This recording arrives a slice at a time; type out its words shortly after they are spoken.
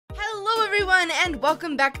Hello everyone and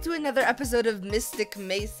welcome back to another episode of Mystic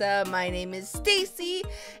Mesa. My name is Stacy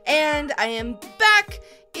and I am back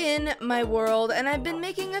in my world and I've been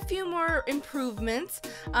making a few more improvements.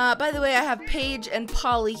 By the way, I have Paige and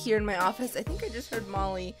Polly here in my office. I think I just heard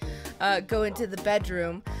Molly go into the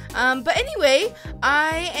bedroom. But anyway,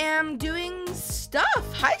 I am doing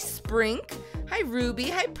stuff. Hi Sprink. Hi Ruby.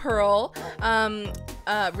 Hi Pearl.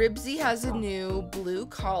 Ribsy has a new blue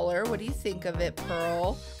collar. What do you think of it,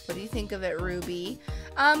 Pearl? What do you think of it, Ruby?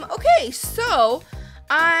 Okay, so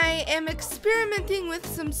I am experimenting with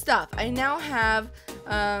some stuff. I now have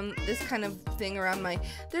this kind of thing around my...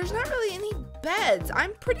 There's not really any beds.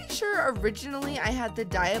 I'm pretty sure originally I had the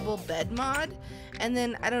dyeable bed mod, and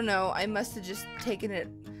then, I don't know, I must have just taken it,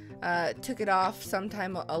 took it off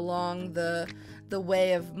sometime along the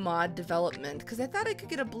way of mod development, because I thought I could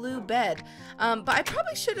get a blue bed, but I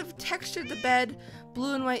probably should have textured the bed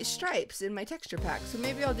blue and white stripes in my texture pack, so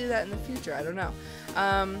maybe I'll do that in the future. I don't know.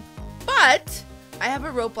 But I have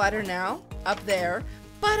a rope ladder now up there,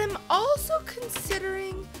 but I'm also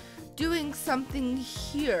considering doing something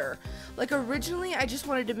here. Like originally I just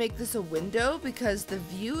wanted to make this a window because the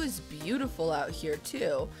view is beautiful out here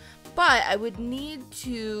too, but I would need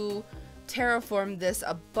to terraform this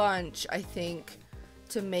a bunch, I think,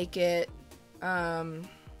 to make it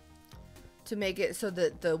so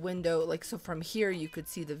that the window, like, so from here you could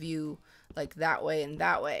see the view like that way and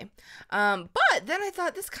that way. But then I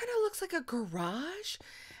thought this kind of looks like a garage,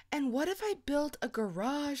 and what if I built a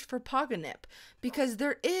garage for Poganip? Because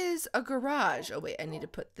there is a garage. Oh wait, I need to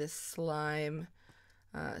put this slime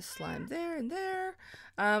there and there.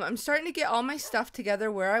 I'm starting to get all my stuff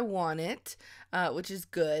together where I want it, which is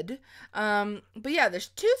good. But yeah, there's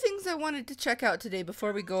two things I wanted to check out today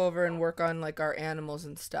before we go over and work on like our animals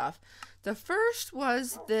and stuff. The first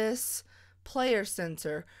was this player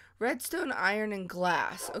sensor, redstone, iron, and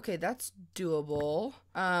glass. Okay, that's doable.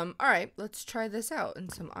 All right, let's try this out.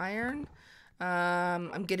 And some iron.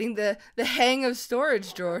 I'm getting the hang of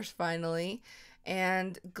storage drawers finally.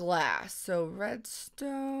 And glass. So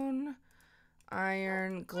redstone,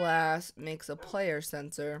 iron, glass makes a player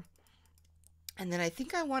sensor. And then I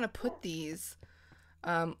think I want to put these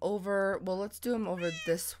over, well, let's do them over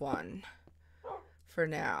this one for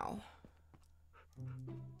now.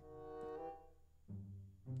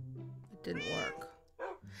 It didn't work.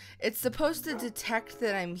 It's supposed to detect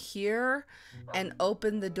that I'm here and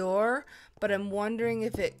open the door, but I'm wondering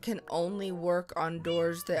if it can only work on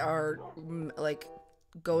doors that are like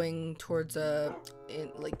going towards a,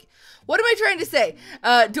 what am I trying to say?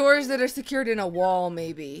 Doors that are secured in a wall,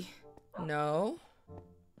 maybe. No.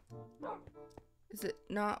 Is it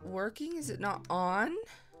not working? Is it not on?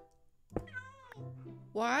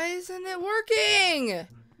 Why isn't it working?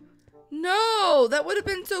 No, that would have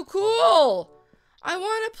been so cool. I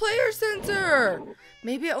want a player sensor.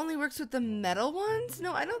 Maybe it only works with the metal ones?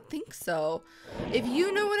 No, I don't think so. If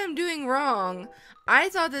you know what I'm doing wrong, I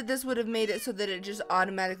thought that this would have made it so that it just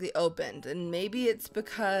automatically opened. And maybe it's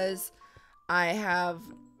because I have,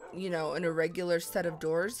 you know, an irregular set of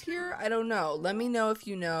doors here. I don't know. Let me know if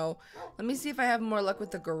you know. Let me see if I have more luck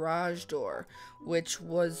with the garage door, which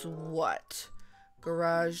was what?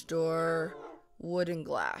 Garage door... wood and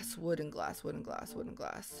glass, wood and glass, wood and glass, wood and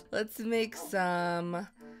glass. Let's make some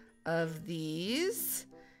of these.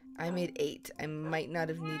 I made 8. I might not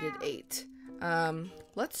have needed 8.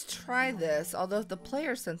 Let's try this. Although if the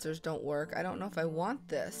player sensors don't work, I don't know if I want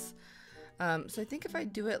this. So I think if I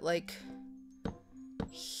do it like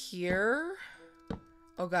here.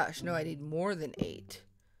 Oh gosh, no, I need more than 8.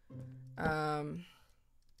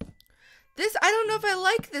 This, I don't know if I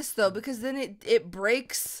like this though, because then it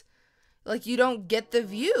breaks. Like, you don't get the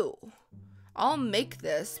view. I'll make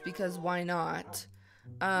this because why not?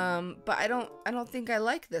 But I don't think I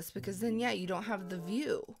like this because then, yeah, you don't have the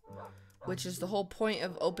view, which is the whole point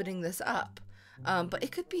of opening this up. But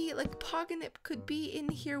it could be, like, Poganip could be in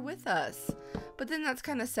here with us. But then that's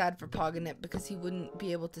kind of sad for Poganip because he wouldn't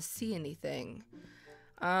be able to see anything.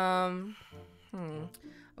 Okay,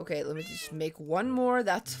 let me just make one more.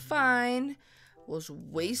 That's fine. We'll just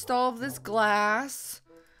waste all of this glass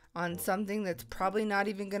on something that's probably not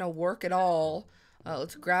even gonna work at all.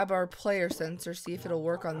 Let's grab our player sensor, see if it'll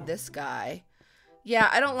work on this guy. Yeah,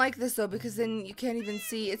 I don't like this though because then you can't even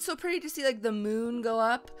see. It's so pretty to see like the moon go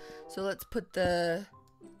up. So let's put the...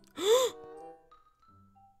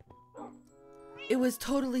 It was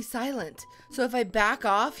totally silent. So if I back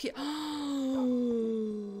off here...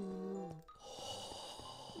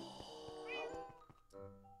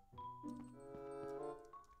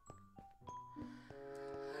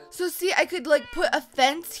 So see, I could like put a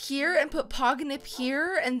fence here and put Pognip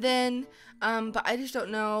here and then, but I just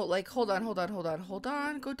don't know, like, hold on,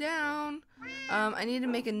 go down. I need to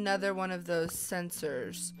make another one of those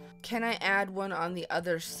sensors. Can I add one on the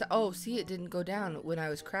other side? Oh, see, it didn't go down when I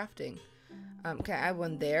was crafting. Can I add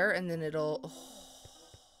one there and then it'll, oh.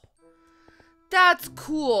 That's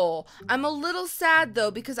cool. I'm a little sad though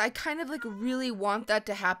because I kind of like really want that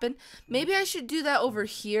to happen. Maybe I should do that over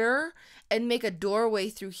here and make a doorway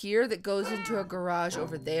through here that goes into a garage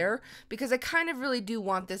over there because I kind of really do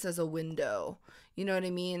want this as a window. You know what I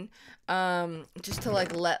mean? Just to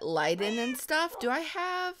like let light in and stuff. Do I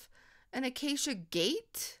have an acacia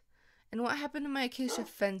gate? And what happened to my acacia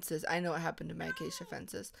fences? I know what happened to my acacia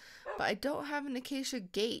fences, but I don't have an acacia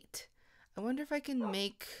gate. I wonder if I can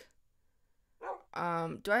make...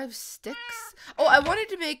 do I have sticks? Oh, I wanted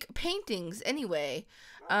to make paintings anyway.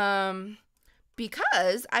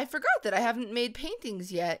 Because I forgot that I haven't made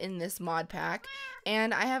paintings yet in this mod pack.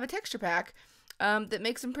 And I have a texture pack, that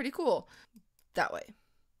makes them pretty cool. That way.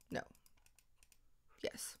 No.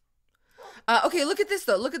 Yes. Okay, look at this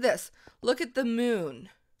though. Look at this. Look at the moon.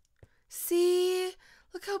 See?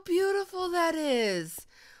 Look how beautiful that is.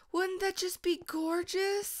 Wouldn't that just be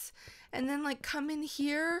gorgeous? And then like come in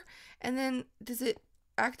here and then does it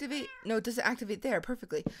activate? No, it doesn't activate there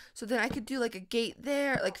perfectly. So then I could do like a gate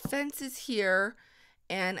there, like fences here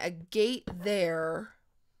and a gate there.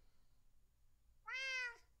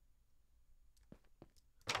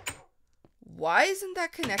 Why isn't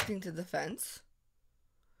that connecting to the fence?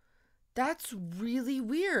 That's really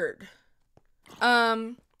weird.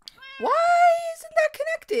 Why isn't that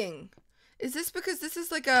connecting? Is this because this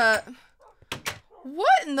is like a...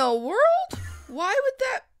 What in the world? Why would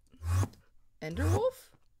that... Enderwolf?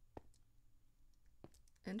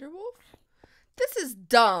 Enderwolf? This is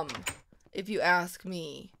dumb, if you ask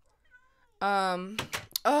me.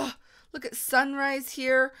 Oh, look at sunrise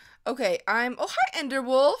here. Okay, oh, hi,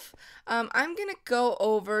 Enderwolf. I'm gonna go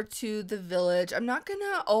over to the village. I'm not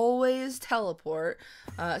gonna always teleport.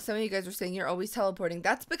 Some of you guys were saying you're always teleporting.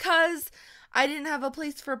 That's because I didn't have a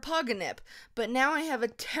place for Pognip, but now I have a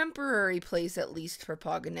temporary place at least for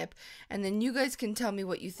Pognip, and then you guys can tell me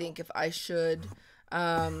what you think if I should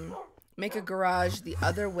make a garage the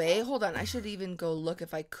other way. Hold on, I should even go look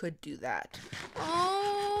if I could do that.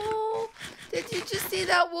 Oh, did you just see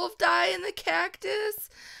that wolf die in the cactus?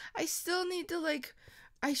 I still need to like,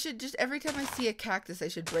 I should just, every time I see a cactus, I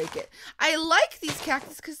should break it. I like these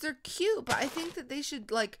cactus because they're cute, but I think that they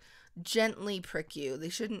should like gently prick you. They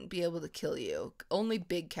shouldn't be able to kill you. Only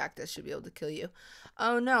big cactus should be able to kill you.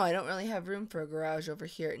 Oh no, I don't really have room for a garage over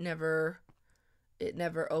here. It never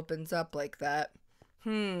opens up like that.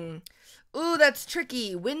 Ooh, that's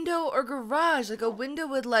tricky. Window or garage? Like a window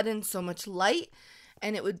would let in so much light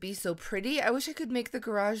and it would be so pretty. I wish I could make the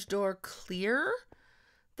garage door clear.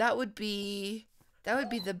 That would be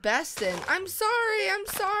the best thing. I'm sorry.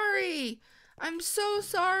 I'm so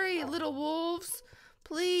sorry, little wolves.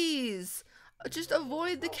 Please, just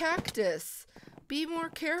avoid the cactus. Be more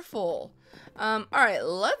careful. All right,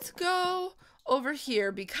 let's go over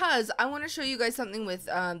here because I want to show you guys something with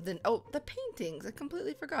the paintings. I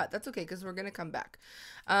completely forgot. That's okay because we're gonna come back.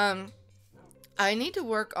 I need to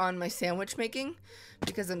work on my sandwich making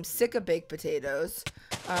because I'm sick of baked potatoes.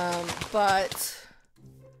 But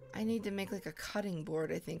I need to make like a cutting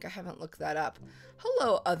board, I think. I haven't looked that up.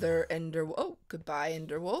 Hello, other Enderwolf. Oh, goodbye,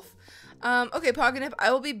 Enderwolf. Okay, Pognip,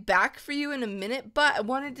 I will be back for you in a minute, but I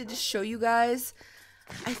wanted to just show you guys.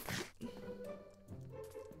 I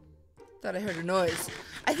thought I heard a noise.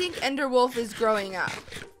 I think Enderwolf is growing up.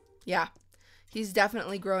 Yeah, he's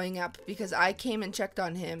definitely growing up because I came and checked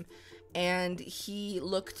on him and he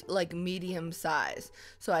looked like medium size.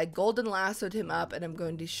 So I golden lassoed him up and I'm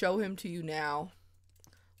going to show him to you now.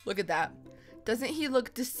 Look at that. Doesn't he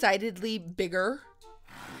look decidedly bigger?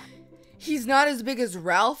 He's not as big as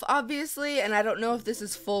Ralph, obviously, and I don't know if this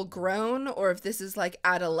is full grown or if this is like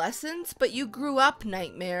adolescence, but you grew up,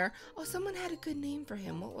 Nightmare. Oh, someone had a good name for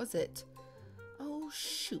him. What was it? Oh,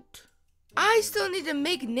 shoot. I still need to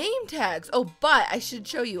make name tags. Oh, but I should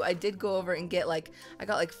show you. I did go over and get I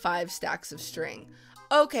got like 5 stacks of string.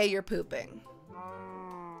 Okay, you're pooping.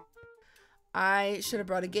 I should have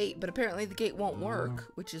brought a gate, but apparently the gate won't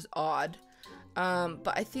work, which is odd.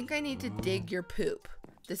 But I think I need to dig your poop.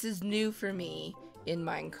 This is new for me in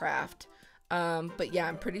Minecraft. But yeah,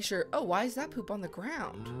 I'm pretty sure. Oh, why is that poop on the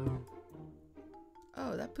ground?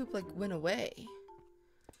 Oh, that poop like went away.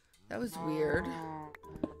 That was weird.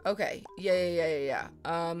 Okay, yeah.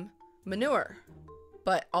 Manure,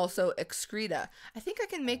 but also excreta. I think I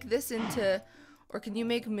can make this into, or can you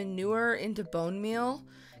make manure into bone meal?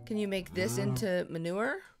 Can you make this into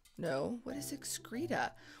manure? No, what is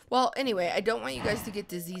excreta? Well, anyway, I don't want you guys to get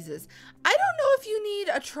diseases. I don't know if you need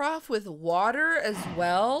a trough with water as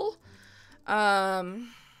well.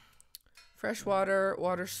 Fresh water,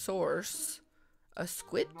 water source, a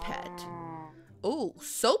squid pet. Oh,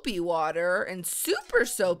 soapy water and super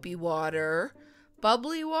soapy water,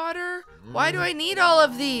 bubbly water. Why do I need all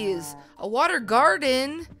of these? A water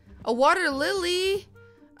garden, a water lily.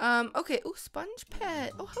 Okay, oh, sponge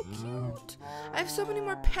pet. Oh, how cute. I have so many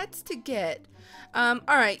more pets to get. All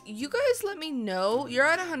right, you guys let me know. You're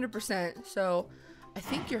at 100%, so I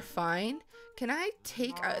think you're fine. Can I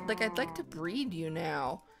take, like, I'd like to breed you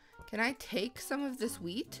now. Can I take some of this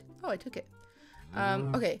wheat? Oh, I took it.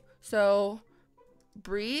 Okay, so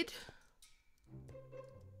breed.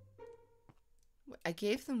 I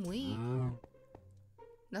gave them wheat.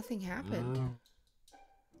 Nothing happened.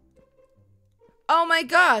 Oh my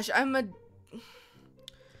gosh, I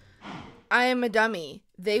am a dummy.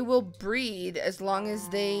 They will breed as long as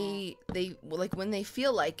they like when they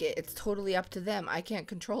feel like it. It's totally up to them. I can't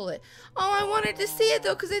control it. Oh, I wanted to see it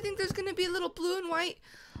though because I think there's gonna be little blue and white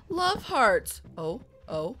love hearts. Oh.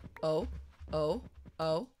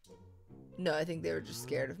 No, I think they were just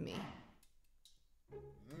scared of me.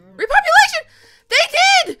 Repopulation! They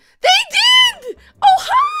did! They did! Oh,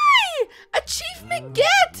 hi! Achievement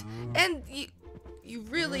get! And you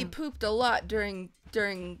really pooped a lot during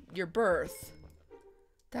your birth.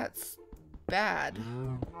 That's bad.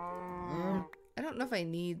 I don't know if I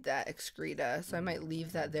need that excreta, so I might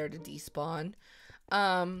leave that there to despawn.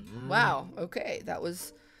 Wow. Okay, that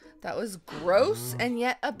was gross and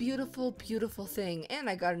yet a beautiful, beautiful thing. And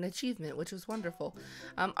I got an achievement, which was wonderful.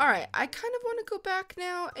 All right, I kind of want to go back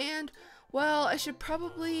now and, well, I should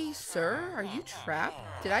probably, sir, are you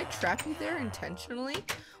trapped? Did I trap you there intentionally?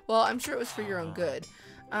 Well, I'm sure it was for your own good.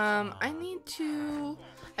 I need to,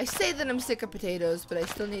 I say that I'm sick of potatoes, but I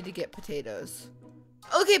still need to get potatoes.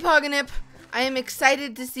 Okay, Poganip, I am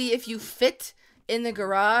excited to see if you fit in the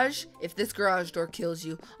garage. If this garage door kills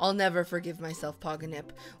you, I'll never forgive myself,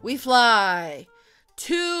 Poganip. We fly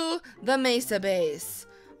to the Mesa base.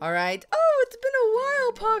 All right. Oh, it's been a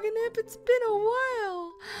while, Poganip. It's been a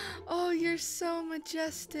while. Oh, you're so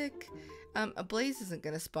majestic. A blaze isn't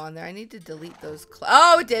going to spawn there. I need to delete those.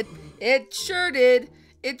 Oh, it did. It sure did.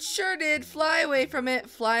 It sure did. Fly away from it.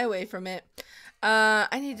 Fly away from it.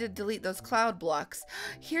 I need to delete those cloud blocks.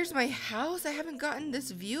 Here's my house. I haven't gotten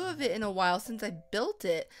this view of it in a while since I built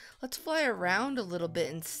it. Let's fly around a little bit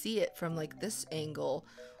and see it from like this angle.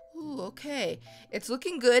 Ooh, okay. It's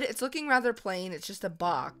looking good. It's looking rather plain. It's just a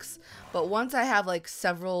box. But once I have like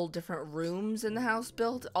several different rooms in the house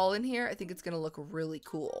built all in here, I think it's going to look really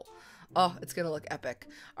cool. Oh, it's going to look epic.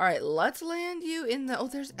 All right, let's land you in the, oh,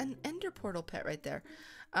 there's an ender portal pet right there.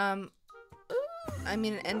 Ooh, I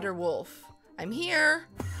mean an ender wolf. I'm here.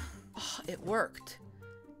 Oh, it worked.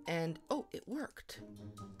 And oh, it worked.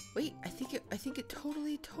 Wait, I think it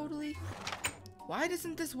totally. Why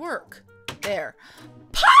doesn't this work? There.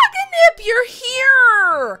 Poganip, you're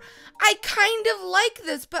here. I kind of like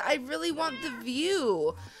this, but I really want the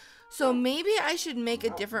view. So maybe I should make a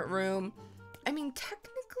different room. I mean, technically,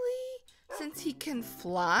 since he can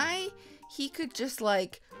fly, he could just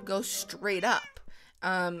like go straight up.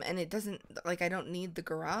 And it doesn't, like, I don't need the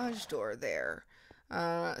garage door there.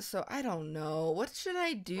 So I don't know. What should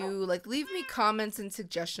I do? Like, leave me comments and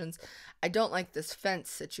suggestions. I don't like this fence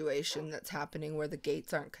situation that's happening where the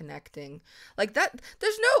gates aren't connecting. Like that,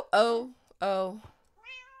 there's no, oh,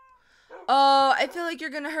 I feel like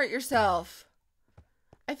you're gonna hurt yourself.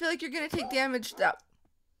 I feel like you're gonna take damage. That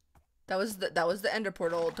was the ender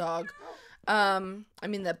portal dog. I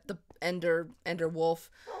mean the ender wolf.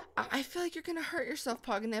 I feel like you're gonna hurt yourself,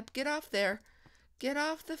 Poganip. Get off there. Get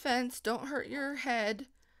off the fence. Don't hurt your head,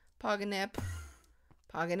 Poganip.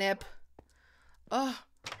 Poganip. Oh,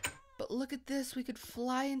 but look at this. We could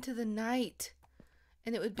fly into the night.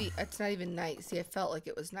 And it would be, it's not even night. See, I felt like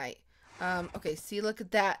it was night. Okay, see, look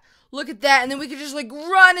at that. Look at that. And then we could just like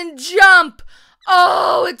run and jump.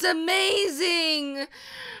 Oh, it's amazing.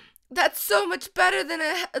 That's so much better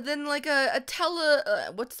than like a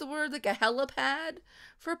what's the word? Like a helipad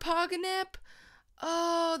for Poganip.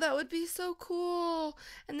 Oh, that would be so cool.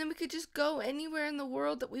 And then we could just go anywhere in the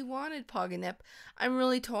world that we wanted, Poganip. I'm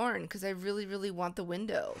really torn because I really, really want the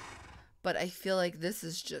window. But I feel like this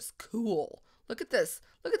is just cool. Look at this.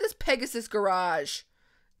 Look at this Pegasus garage.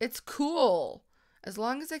 It's cool. As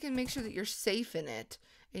long as I can make sure that you're safe in it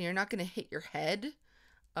and you're not going to hit your head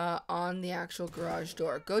on the actual garage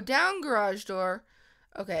door. Go down, garage door.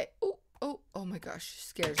 Okay. Oh my gosh.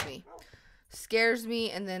 Scares me. Scares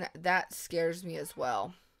me, and then that scares me as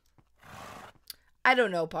well. I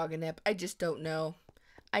don't know, Poganip. I just don't know.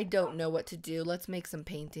 I don't know what to do. Let's make some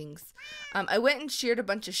paintings. I went and sheared a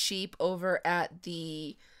bunch of sheep over at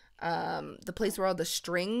the place where all the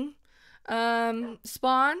string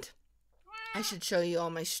spawned. I should show you all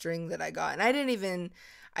my string that I got. And I didn't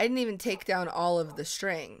even take down all of the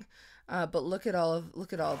string. But look at all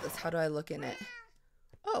of this. How do I look in it?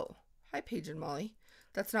 Oh, hi Paige and Molly.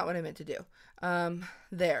 That's not what I meant to do.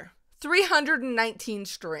 There. 319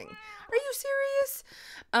 string. Are you serious?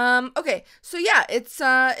 Okay, so yeah,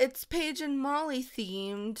 it's Paige and Molly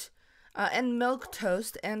themed, and Milk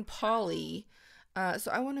Toast and Polly.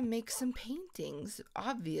 So I want to make some paintings,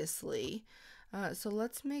 obviously. So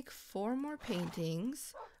let's make 4 more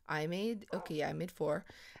paintings. I made 4.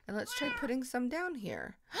 And let's try putting some down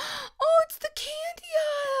here. Oh, it's the candy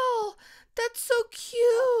aisle. That's so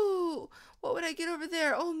cute. What would I get over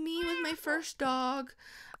there? Oh, me with my first dog.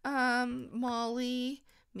 Molly,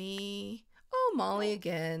 me. Oh, Molly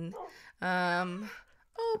again.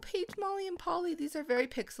 Oh, Paige, Molly, and Polly. These are very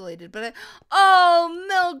pixelated, but oh,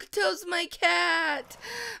 Milk Toast, my cat.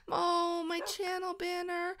 Oh, my channel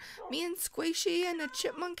banner. Me and Squishy and a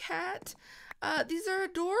chipmunk cat. These are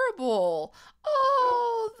adorable.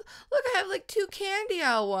 Oh, look, I have like 2 candy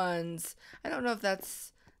owl ones. I don't know if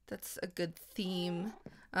that's a good theme.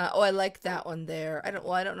 Oh, I like that one there. I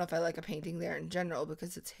don't know if I like a painting there in general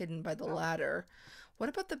because it's hidden by the ladder. What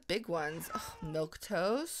about the big ones? Oh, Milk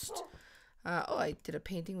Toast. Oh, I did a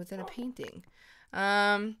painting within a painting.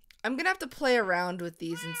 I'm gonna have to play around with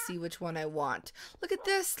these and see which one I want. Look at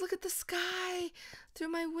this. Look at the sky through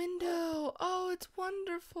my window. Oh, it's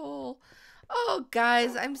wonderful. Oh,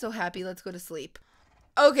 guys, I'm so happy. Let's go to sleep.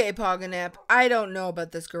 Okay, Poganip, I don't know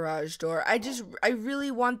about this garage door. I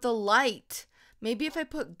really want the light. Maybe if I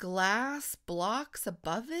put glass blocks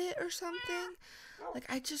above it or something.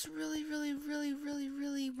 Like, I just really, really, really, really,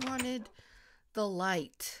 really wanted the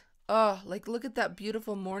light. Oh, like, look at that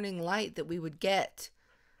beautiful morning light that we would get.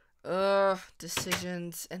 Ugh,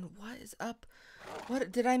 decisions. And what is up?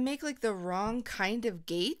 What, did I make, like, the wrong kind of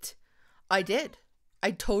gate? I did.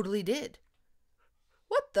 I totally did.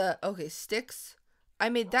 What the? Okay, sticks. I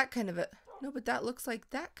made that kind of a... No, but that looks like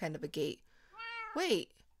that kind of a gate.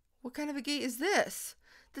 Wait. What kind of a gate is this?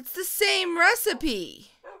 That's the same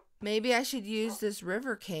recipe. Maybe I should use this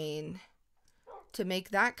river cane to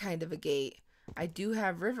make that kind of a gate. I do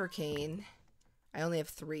have river cane. I only have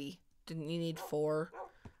 3. Didn't you need 4?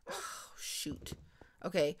 Oh, shoot.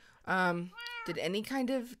 Okay.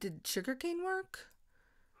 Did sugarcane work?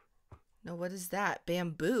 No, what is that?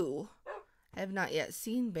 Bamboo. I have not yet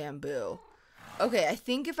seen bamboo. Okay, I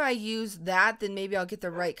think if I use that, then maybe I'll get the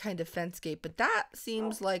right kind of fence gate. But that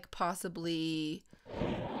seems like possibly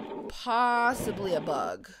a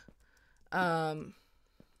bug. Oh,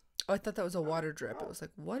 I thought that was a water drip. I was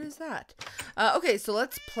like, what is that? Okay, so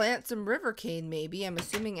let's plant some river cane maybe. I'm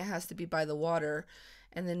assuming it has to be by the water.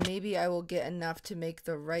 And then maybe I will get enough to make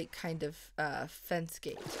the right kind of fence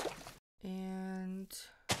gate. And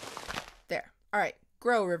there. All right,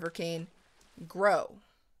 grow river cane. Grow.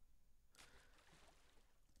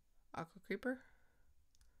 Aqua creeper.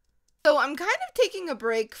 So I'm kind of taking a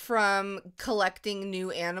break from collecting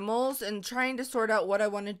new animals and trying to sort out what I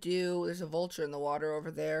want to do. There's a vulture in the water over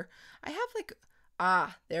there. I have like,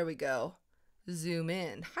 there we go. Zoom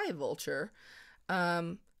in. Hi, vulture.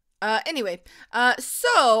 Anyway,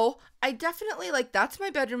 so I definitely like, that's my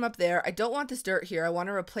bedroom up there. I don't want this dirt here. I want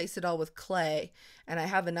to replace it all with clay, and I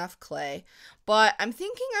have enough clay, but I'm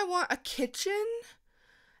thinking I want a kitchen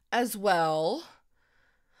as well.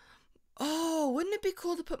 Oh, wouldn't it be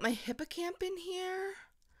cool to put my hippocamp in here?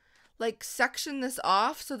 Like section this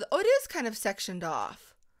off so that, oh, it is kind of sectioned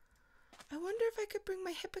off. I wonder if I could bring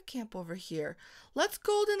my hippocamp over here. Let's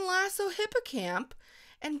golden lasso hippocamp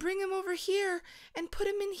and bring him over here and put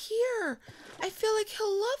him in here. I feel like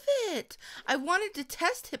he'll love it. I wanted to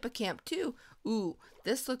test hippocamp too. Ooh,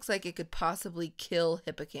 this looks like it could possibly kill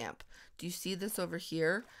hippocamp. Do you see this over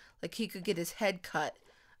here? Like he could get his head cut.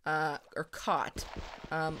 Or caught,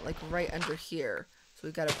 like right under here. So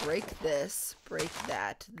we've got to break this, break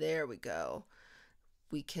that. There we go.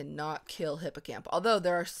 We cannot kill hippocamp, although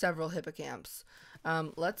there are several hippocamps.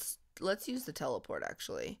 Let's use the teleport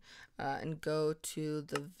actually, and go to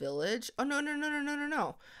the village. Oh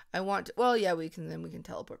no. I want to, well, yeah, we can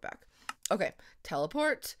teleport back. Okay,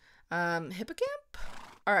 teleport. Hippocamp.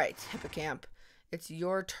 All right, hippocamp. It's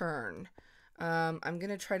your turn. I'm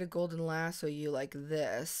gonna try to golden lasso you like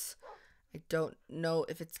this. I don't know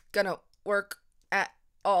if it's gonna work at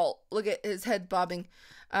all. Look at his head bobbing.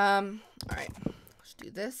 All right, let's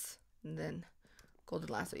do this and then golden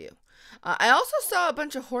lasso you. I also saw a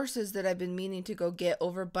bunch of horses that I've been meaning to go get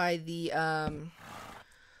over by the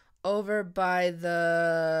over by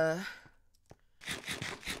the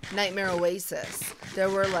Nightmare Oasis. There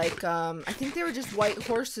were like, I think they were just white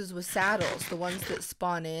horses with saddles, the ones that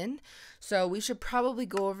spawn in. So we should probably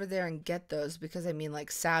go over there and get those because, I mean,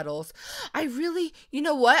 like, saddles. I really, you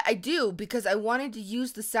know what? I do, because I wanted to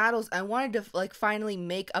use the saddles. I wanted to, like, finally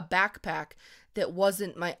make a backpack that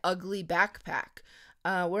wasn't my ugly backpack.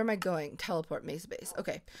 Where am I going? Teleport, Mesa base.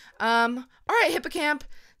 Okay. All right, Hippocamp.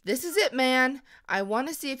 This is it, man. I want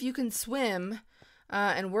to see if you can swim,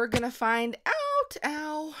 and we're going to find out.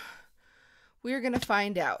 Ow. We're going to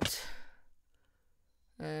find out.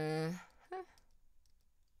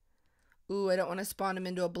 Ooh, I don't want to spawn him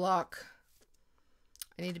into a block.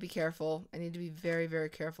 I need to be careful. I need to be very, very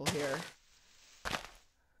careful here.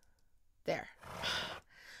 There.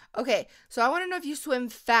 Okay, so I want to know if you swim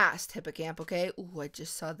fast, Hippocamp, okay? Ooh, I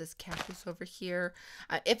just saw this cactus over here.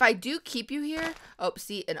 If I do keep you here... Oh,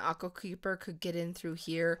 see, an Aqua creeper could get in through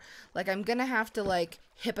here. Like, I'm going to have to, like,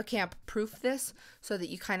 Hippocamp-proof this so that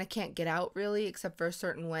you kind of can't get out, really, except for a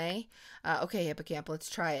certain way. Okay, Hippocamp, let's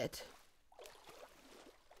try it.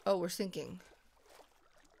 Oh, we're sinking.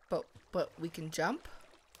 But we can jump?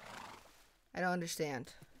 I don't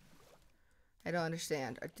understand. I don't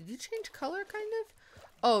understand. Did you change color, kind of?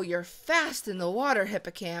 Oh, you're fast in the water,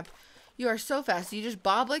 Hippocamp. You are so fast. You just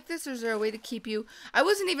bob like this, or is there a way to keep you... I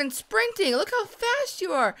wasn't even sprinting. Look how fast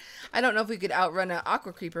you are. I don't know if we could outrun an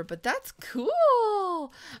Aqua creeper, but that's cool.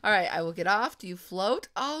 All right, I will get off. Do you float?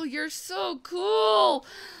 Oh, you're so cool.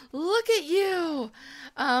 Look at you.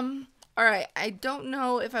 All right, I don't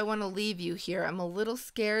know if I want to leave you here. I'm a little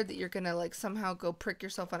scared that you're going to, like, somehow go prick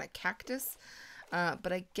yourself on a cactus.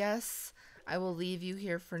 But I guess I will leave you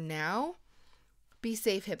here for now. Be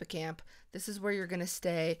safe, Hippocamp. This is where you're going to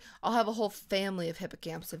stay. I'll have a whole family of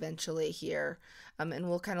hippocamps eventually here. And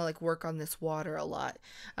we'll kind of, like, work on this water a lot.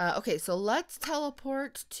 Okay, so let's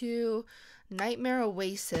teleport to Nightmare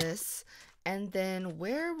Oasis. And then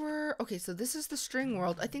where were... Okay, so this is the string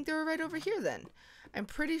world. I think they were right over here then. I'm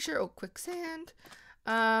pretty sure... Oh, quicksand.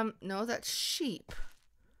 No, that's sheep.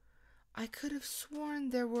 I could have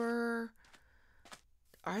sworn there were...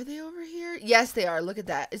 Are they over here? Yes, they are. Look at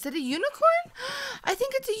that. Is it a unicorn? I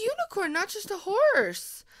think it's a unicorn, not just a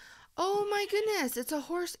horse. Oh my goodness. It's a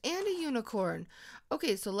horse and a unicorn.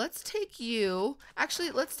 Okay, so let's take you.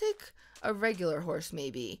 Actually, let's take a regular horse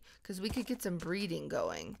maybe, because we could get some breeding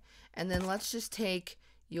going. And then let's just take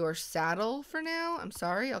your saddle for now. I'm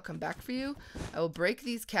sorry. I'll come back for you. I will break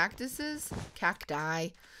these cacti,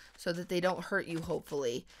 so that they don't hurt you,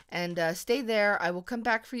 hopefully. And stay there. I will come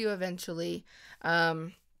back for you eventually.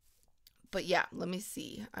 But yeah, let me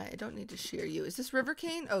see. I don't need to shear you. Is this river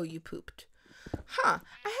cane? Oh, you pooped. Huh.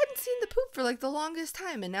 I hadn't seen the poop for like the longest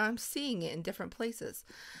time, and now I'm seeing it in different places.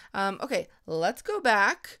 Okay, let's go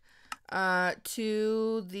back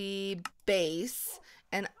to the base.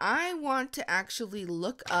 And I want to actually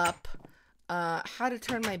look up how to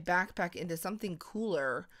turn my backpack into something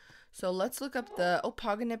cooler. So let's look up the... Oh,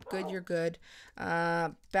 Poganip, good, you're good.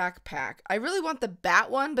 Backpack. I really want the bat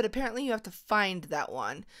one, but apparently you have to find that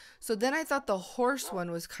one. So then I thought the horse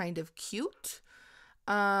one was kind of cute.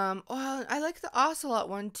 Well, I like the ocelot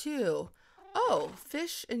one too. Oh,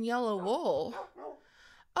 fish and yellow wool.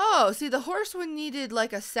 Oh, see, the horse one needed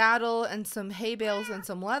like a saddle and some hay bales and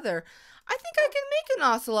some leather. I think I can make an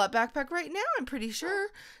ocelot backpack right now, I'm pretty sure.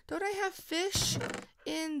 Don't I have fish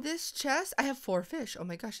in this chest? I have 4 fish. Oh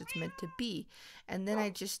my gosh, it's meant to be. And then I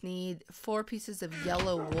just need 4 pieces of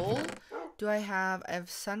yellow wool. I have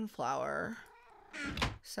sunflower.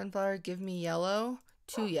 Sunflower, give me yellow.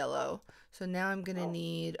 2 yellow. So now I'm going to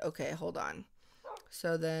need, okay, hold on.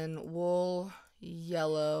 So then wool,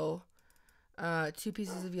 yellow, 2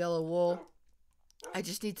 pieces of yellow wool. I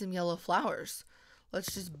just need some yellow flowers.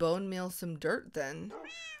 Let's just bone meal some dirt then,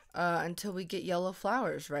 until we get yellow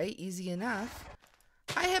flowers, right? Easy enough.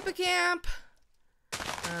 Hi, Hippocamp!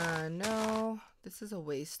 No, this is a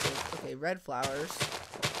waste of, okay, red flowers.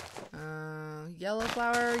 Yellow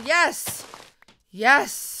flower, yes!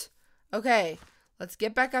 Yes! Okay, let's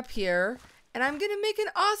get back up here, and I'm gonna make an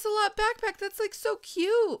ocelot backpack. That's like so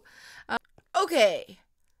cute. Okay.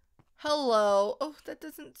 Hello. Oh, that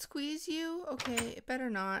doesn't squeeze you? Okay, it better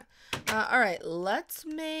not. Alright, let's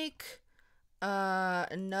make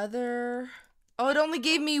another... Oh, it only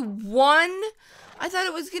gave me 1? I thought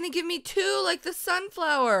it was going to give me 2, like the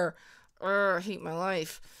sunflower. I hate my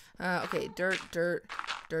life. Okay, dirt,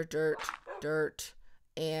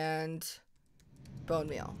 and bone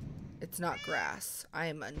meal. It's not grass. I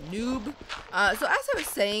am a noob. So as I was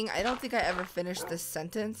saying, I don't think I ever finished this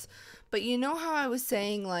sentence. But you know how I was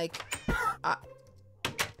saying, like...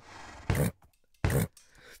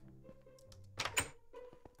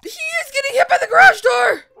 He hit by the garage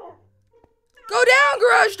door! Go down,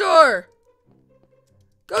 garage door!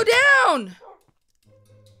 Go down!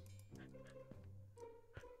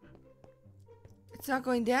 It's not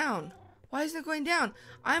going down. Why isn't it going down?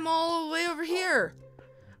 I'm all the way over here.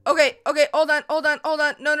 Okay, okay, hold on.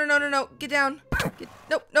 No. Get down.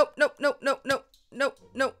 Nope.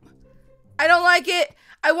 I don't like it.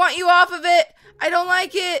 I want you off of it. I don't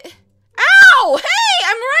like it. Ow! Hey,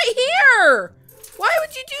 I'm right here. Why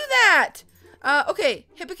would you do that? Okay,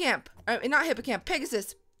 hippocamp. Not hippocamp,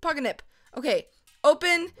 Pegasus. Poganip. Okay,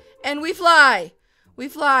 open and we fly. We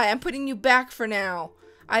fly. I'm putting you back for now.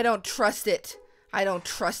 I don't trust it. I don't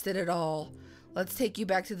trust it at all. Let's take you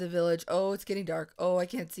back to the village. Oh, it's getting dark. Oh, I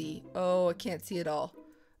can't see. Oh, I can't see at all.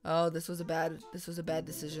 Oh, this was a bad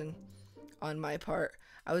decision on my part.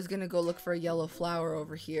 I was gonna go look for a yellow flower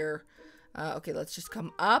over here. Okay, let's just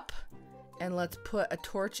come up and let's put a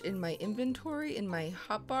torch in my inventory, in my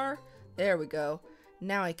hotbar. There we go.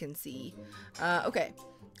 Now I can see. Okay,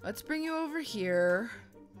 let's bring you over here.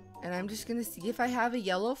 And I'm just gonna see if I have a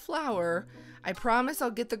yellow flower. I promise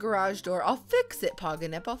I'll get the garage door. I'll fix it,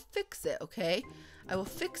 Poganip. I'll fix it, okay? I will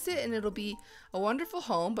fix it and it'll be a wonderful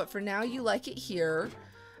home. But for now, you like it here.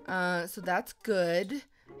 So that's good.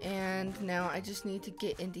 And now I just need to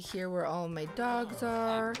get into here where all of my dogs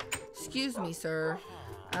are. Excuse me, sir.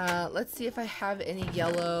 Let's see if I have any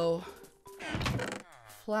yellow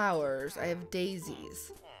flowers. I have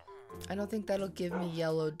daisies. I don't think that'll give me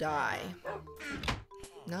yellow dye.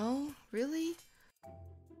 No? Really?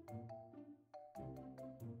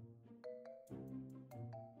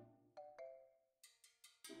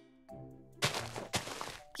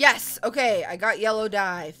 Yes! Okay, I got yellow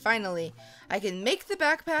dye. Finally. I can make the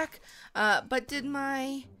backpack. But did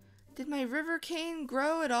my river cane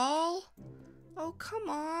grow at all? Oh, come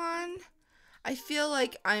on. I feel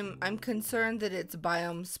like I'm concerned that it's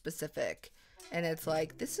biome specific. And it's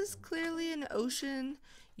like, this is clearly an ocean.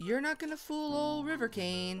 You're not gonna fool old river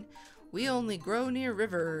cane. We only grow near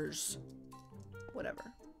rivers.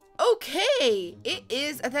 Whatever. Okay, it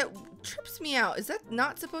is. That trips me out. Is that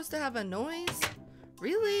not supposed to have a noise?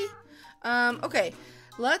 Really? Okay.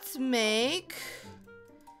 Let's make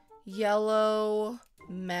yellow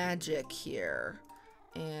magic here.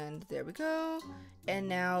 And there we go. And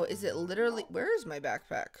now, is it literally... Where is my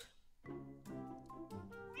backpack?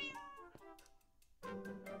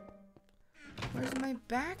 Where's my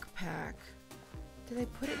backpack? Did I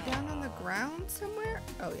put it down on the ground somewhere?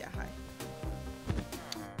 Oh, yeah, hi.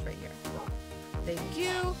 Right here. Thank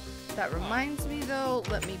you. That reminds me, though,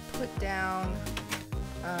 let me put down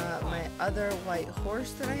my other white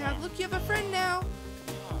horse that I have. Look, you have a friend now.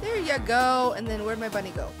 There you go. And then where'd my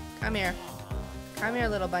bunny go? Come here. Come here,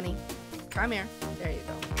 little bunny. Come here. There you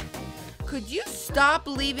go. Could you stop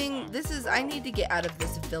leaving? I need to get out of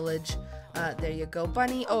this village. There you go,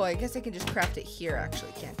 bunny. Oh, I guess I can just craft it here,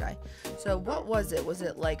 actually, can't I? So what was it? Was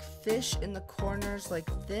it like fish in the corners like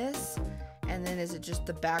this? And then is it just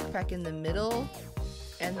the backpack in the middle?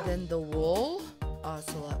 And then the wool?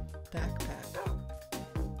 Ocelot backpack.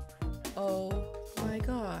 Oh my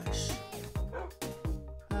gosh.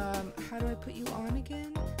 How do I put you on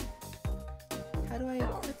again? How do I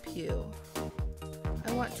equip you?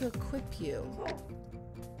 I want to equip you.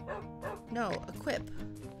 No, equip.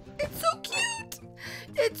 It's so cute!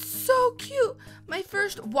 It's so cute! My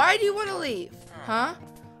first... Why do you want to leave? Huh?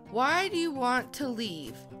 Why do you want to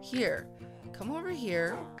leave? Here. Come over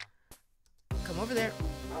here. Come over there.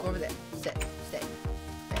 Go over there. Sit. Stay.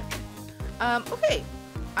 There. Okay.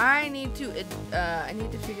 I need to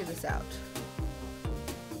figure this out.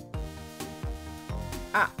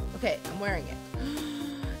 Ah, okay. I'm wearing it.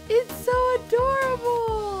 It's so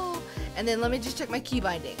adorable! And then let me just check my key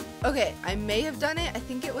binding. Okay, I may have done it. I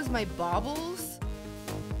think it was my Baubles.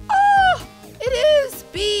 Oh, it is!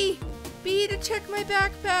 B to check my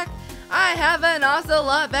backpack. I have an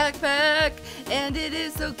ocelot backpack, and it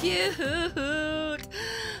is so cute.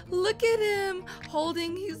 Look at him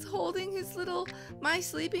he's holding his little, my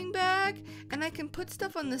sleeping bag, and I can put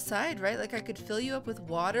stuff on the side, right? Like I could fill you up with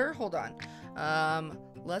water. Hold on.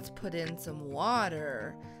 Let's put in some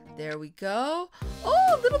water. There we go.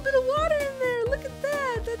 Oh, a little bit of water in there. Look at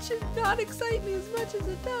that. That should not excite me as much as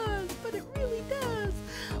it does, but it really does.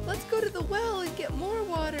 Let's go to the well and get more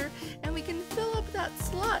water, and we can fill up that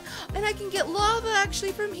slot. And I can get lava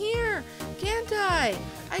actually from here, can't I?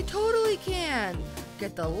 I totally can.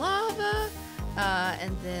 Get the lava,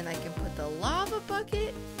 and then I can put the lava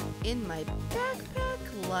bucket in my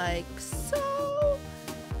backpack like so.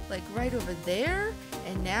 Like right over there.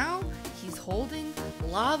 And now he's holding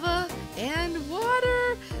lava and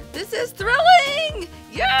water. This is thrilling!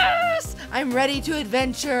 Yes! I'm ready to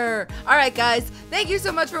adventure. Alright guys, thank you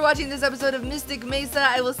so much for watching this episode of Mystic Mesa.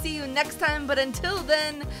 I will see you next time, but until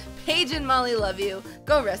then, Paige and Molly love you.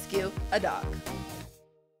 Go rescue a dog.